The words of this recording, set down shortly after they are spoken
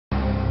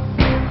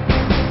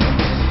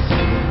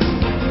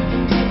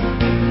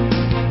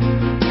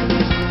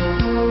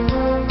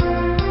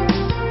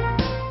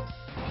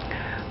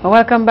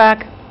Welcome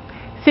back.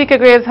 Seeker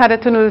Graves had a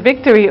 2-0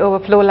 victory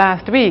over Flow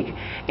last week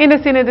in the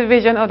senior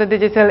division of the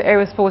Digital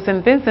Aerosports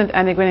St. Vincent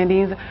and the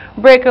Grenadines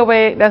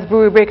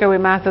Brewery Breakaway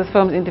Masters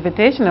Firms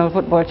Invitational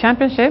Football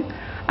Championship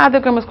at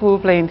the Grammar School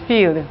playing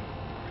field.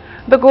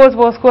 The goals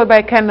were scored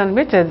by Kendon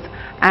Richards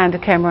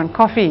and Cameron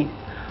Coffey.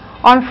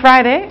 On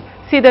Friday,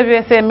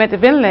 CWSA met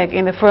Vinleg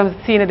in the firm's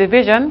senior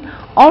division,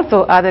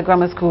 also at the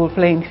Grammar School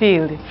playing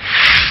field.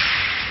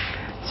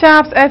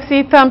 Sharps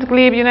FC thumped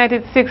Glebe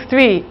United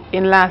 6-3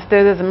 in last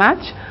Thursday's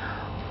match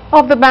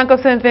of the Bank of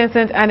St.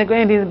 Vincent and the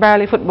Grenadines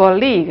Barley Football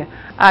League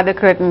at the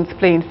Curtains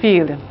playing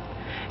field.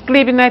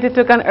 Glebe United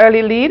took an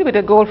early lead with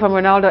a goal from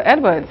Ronaldo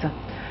Edwards.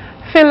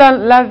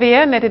 Philon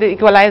Lavier netted the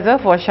equalizer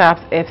for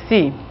Sharps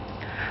FC.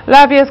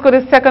 Lavier scored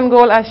his second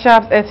goal as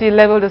Sharps FC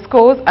leveled the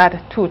scores at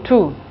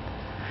 2-2.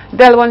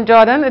 Delwan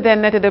Jordan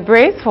then netted a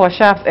brace for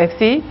Sharps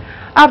FC,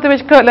 after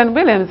which Kirtland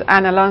Williams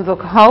and Alonzo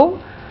Howe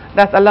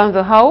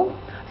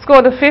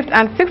scored the 5th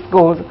and 6th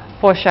goals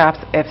for Sharps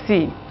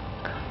FC.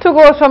 2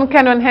 goals from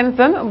Kenron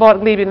Henson brought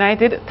Glebe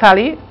United's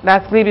tally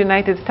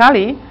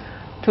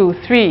to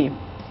 3.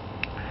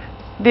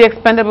 The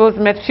Expendables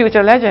met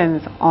future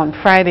legends on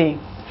Friday.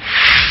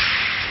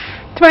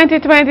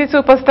 2020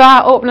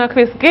 superstar opener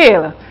Chris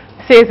Gayle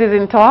says he's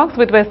in talks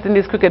with West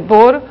Indies Cricket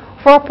Board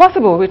for a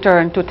possible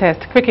return to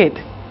Test cricket.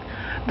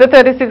 The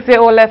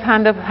 36-year-old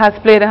left-hander has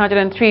played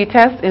 103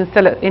 tests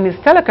in his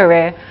stellar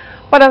career,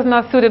 but has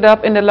not suited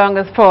up in the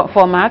longest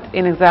format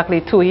in exactly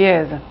 2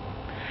 years.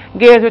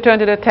 Gayle's return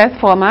to the Test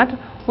format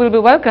will be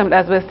welcomed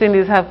as West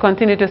Indies have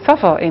continued to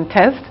suffer in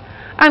Test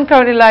and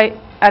currently lie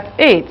at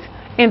 8th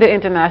in the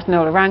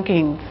international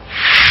rankings.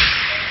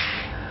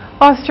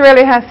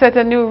 Australia has set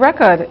a new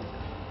record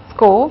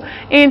score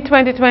in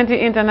 2020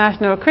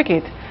 international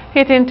cricket,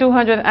 hitting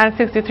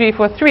 263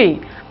 for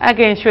 3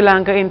 against Sri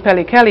Lanka in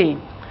Pellikelly.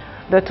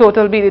 The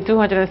total beat the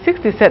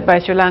 260 set by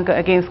Sri Lanka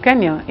against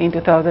Kenya in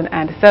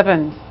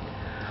 2007.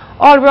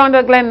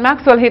 All-rounder Glenn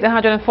Maxwell hit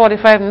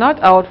 145 not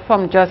out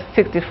from just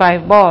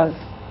 65 balls.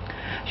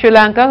 Sri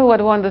Lanka, who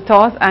had won the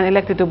toss and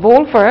elected to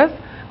bowl first,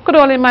 could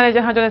only manage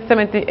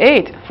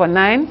 178 for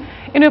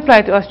 9 in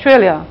reply to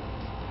Australia,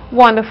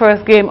 won the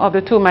first game of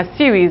the 2-match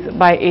series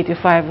by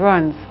 85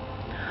 runs.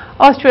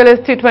 Australia's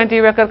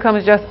T20 record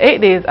comes just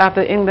 8 days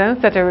after England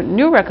set a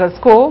new record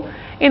score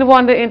in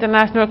one-day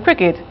international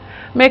cricket,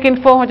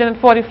 making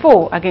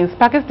 444 against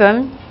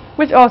Pakistan,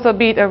 which also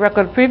beat a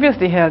record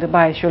previously held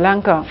by Sri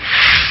Lanka.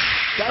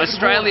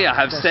 Australia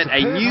have set a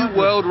new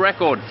world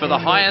record for the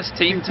highest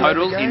team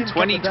total in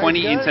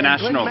 2020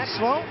 internationals.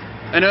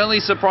 An early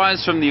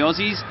surprise from the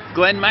Aussies,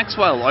 Glenn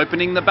Maxwell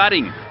opening the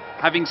batting,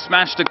 having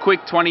smashed a quick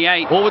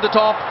 28. Over the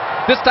top,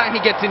 this time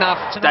he gets enough.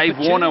 Dave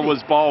Warner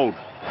was bowled.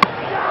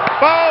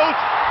 Bowled!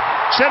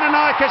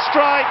 Seneca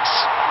strikes!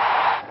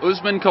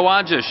 Usman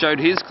Khawaja showed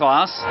his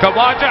class.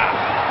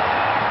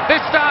 Khawaja!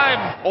 This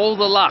time! All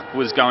the luck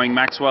was going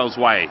Maxwell's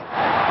way.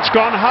 It's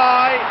gone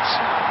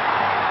high.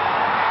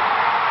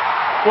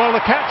 Well,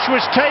 the catch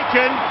was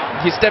taken.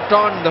 He stepped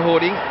on the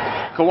hoarding.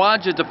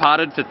 Khawaja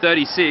departed for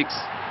 36.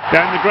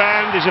 Down the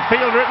ground is a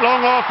fielder at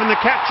long off and the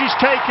catch is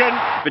taken.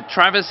 But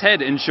Travis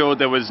Head ensured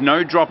there was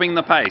no dropping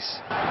the pace.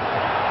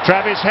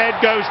 Travis Head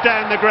goes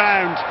down the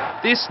ground.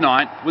 This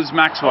night was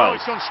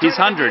Maxwell's,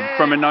 his 100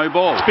 from a no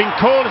ball. It's been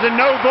called as a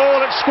no ball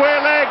at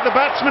square leg. The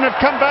batsmen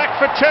have come back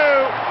for 2,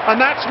 and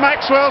that's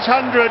Maxwell's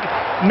 100.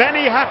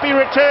 Many happy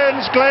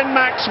returns, Glenn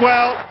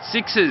Maxwell.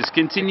 Sixes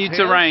continued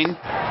to reign.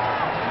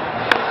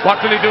 What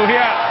will he do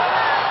here?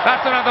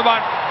 That's another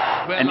one.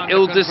 And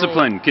ill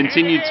discipline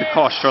continued to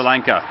cost Sri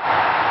Lanka.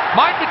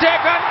 Might be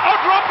taken.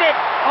 Oh, dropped it.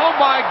 Oh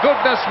my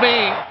goodness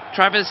me.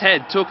 Travis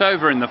Head took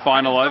over in the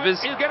final overs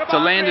to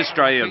land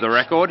Australia the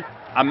record,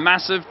 a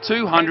massive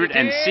 263.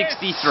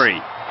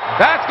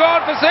 That's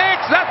gone for 6.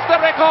 That's the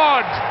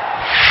record.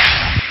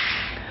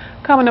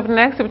 Coming up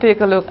next, we'll take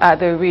a look at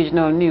the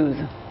regional news.